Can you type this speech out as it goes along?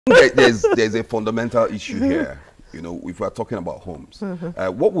there's a fundamental issue here. You know, if we're talking about homes,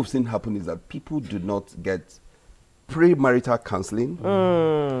 what we've seen happen is that people do not get premarital counseling,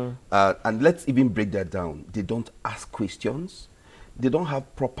 and let's even break that down. They don't ask questions. They don't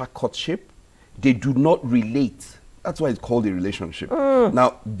have proper courtship. They do not relate. That's why it's called a relationship.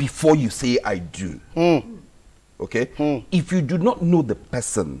 Now, before you say I do, okay? If you do not know the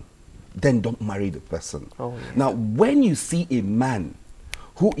person, then don't marry the person. Now, when you see a man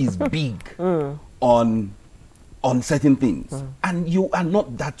who is big on certain things, and you are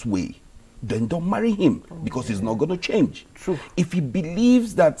not that way, then don't marry him, because he's not going to change. True. If he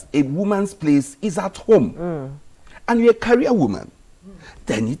believes that a woman's place is at home, and you're a career woman,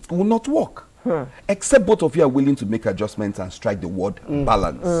 then it will not work. Except both of you are willing to make adjustments and strike the word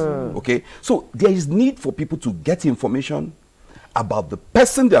balance. Okay? So there is need for people to get information about the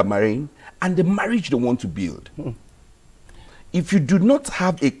person they are marrying and the marriage they want to build. If you do not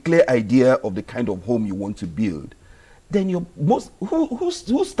have a clear idea of the kind of home you want to build, then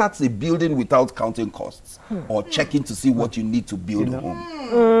who starts a building without counting costs or checking to see what you need to build a home?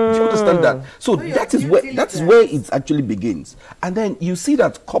 Do you understand that? So that is where it actually begins. And then you see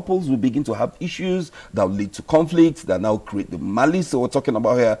that couples will begin to have issues that will lead to conflicts that now create the malice that we're talking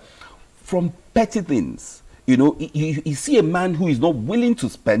about here from petty things. You know, you see a man who is not willing to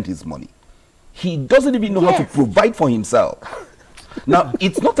spend his money. He doesn't even know how to provide for himself. Now,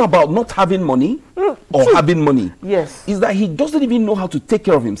 it's not about not having money or having money. Yes. It's that he doesn't even know how to take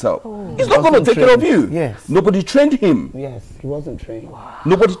care of himself. He's not going to take care of you. Yes. Nobody trained him. Yes, he wasn't trained. Wow.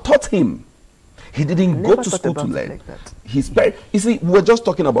 Nobody taught him. He didn't go to school to learn. Like you see, we're just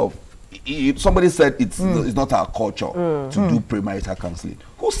talking about, somebody said it's not our culture to do premarital counseling.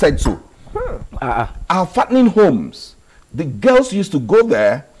 Who said so? Our fattening homes, the girls used to go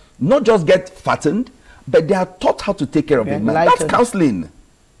there, not just get fattened, but they are taught how to take care of a man. That's counseling.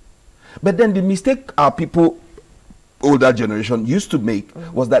 But then the mistake our people, older generation, used to make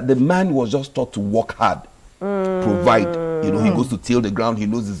was that the man was just taught to work hard, provide. You know, he goes to till the ground, he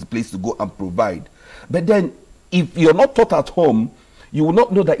knows it's a place to go and provide. But then, if you're not taught at home, you will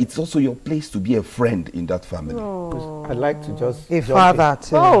not know that it's also your place to be a friend in that family. I'd like to just a father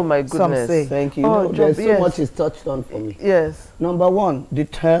too. Oh my goodness. Thank you. There's so much is touched on for me. Yes. Number one, the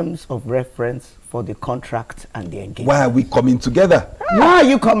terms of reference for the contract and the engagement. Why are we coming together? Why are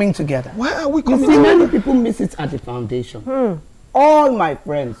you coming together? Why are we coming together? Many people miss it at the foundation. All my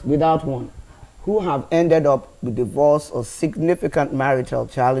friends, without one, who have ended up with divorce or significant marital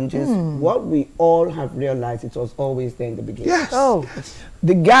challenges, what we all have realized, it was always there in the beginning. Yes.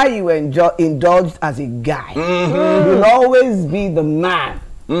 The guy you indulged as a guy will always be the man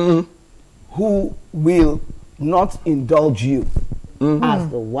who will not indulge you as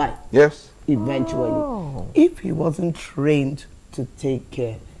the wife. Yes. Eventually. If he wasn't trained to take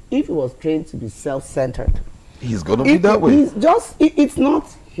care, if he was trained to be self-centered, he's going to be that way. It's not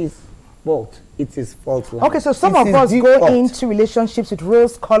his fault. It's his fault. Okay, so some of us go into relationships with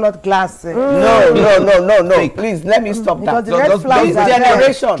rose-colored glasses. No. Please, let me stop that. Because the red flags are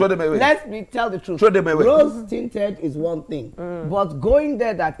generation. Throw them away. Let me tell the truth. Throw them away. Rose-tinted is one thing, but going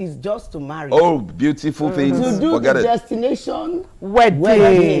there that is just to marry. Oh, beautiful things. To do Forget the it. destination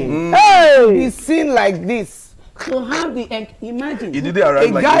wedding. Hey, be seen like this. To have the imagine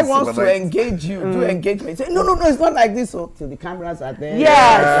a guy wants to engage you, do engagement. Say, no, it's not like this. So till the cameras are there.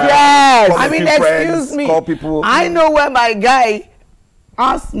 Yes. I mean, excuse me. Call people. I know where my guy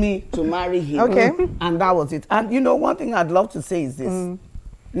asked me to marry him. Okay. And that was it. And you know, one thing I'd love to say is this.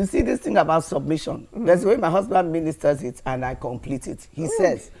 You see this thing about submission. There's the way my husband ministers it and I complete it. He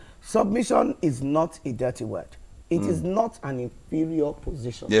says, submission is not a dirty word. It is not an inferior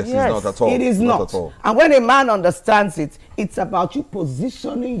position. Yes, it's not at all. It is not. At all. And when a man understands it, it's about you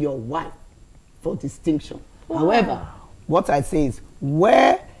positioning your wife for distinction. However, what I say is,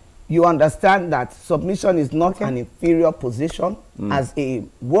 where you understand that submission is not an inferior position, as a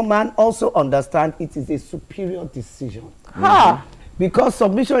woman also understand it is a superior decision. Because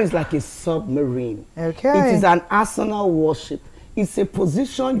submission is like a submarine. It is an arsenal warship. It's a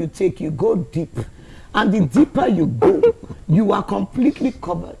position you take, you go deep. And the deeper you go, you are completely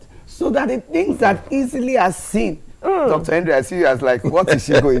covered. So that the things that easily are seen. Dr. Henry, I see you as like, what is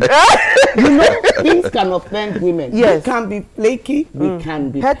she going? You know, things can offend women. Yes. We can be flaky, we can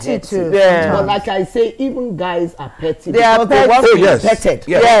be petty. Too. Yeah. But like I say, even guys are petty. They are petty. They want to be petted.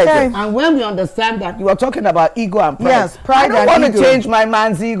 Yes. And when we understand that, you are talking about ego and pride. Yes, pride. I don't want to change my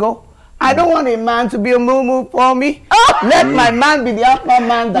man's ego. I don't want a man to be a moo for me. Let my man be the alpha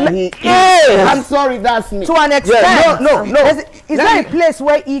man that he is. I'm sorry, that's me. To an extent. Yeah, no. Is there a place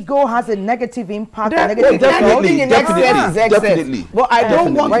where ego has a negative impact? Definitely. But I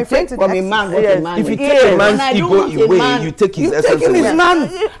don't want to take from a man what a man. If you take a man's ego away, you take his essence away.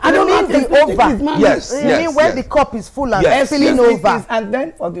 I don't want the over. Yes. You mean when the cup is full and spilling over. And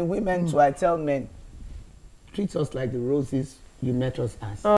then for the women too, I tell men, treat us like the roses you met us as.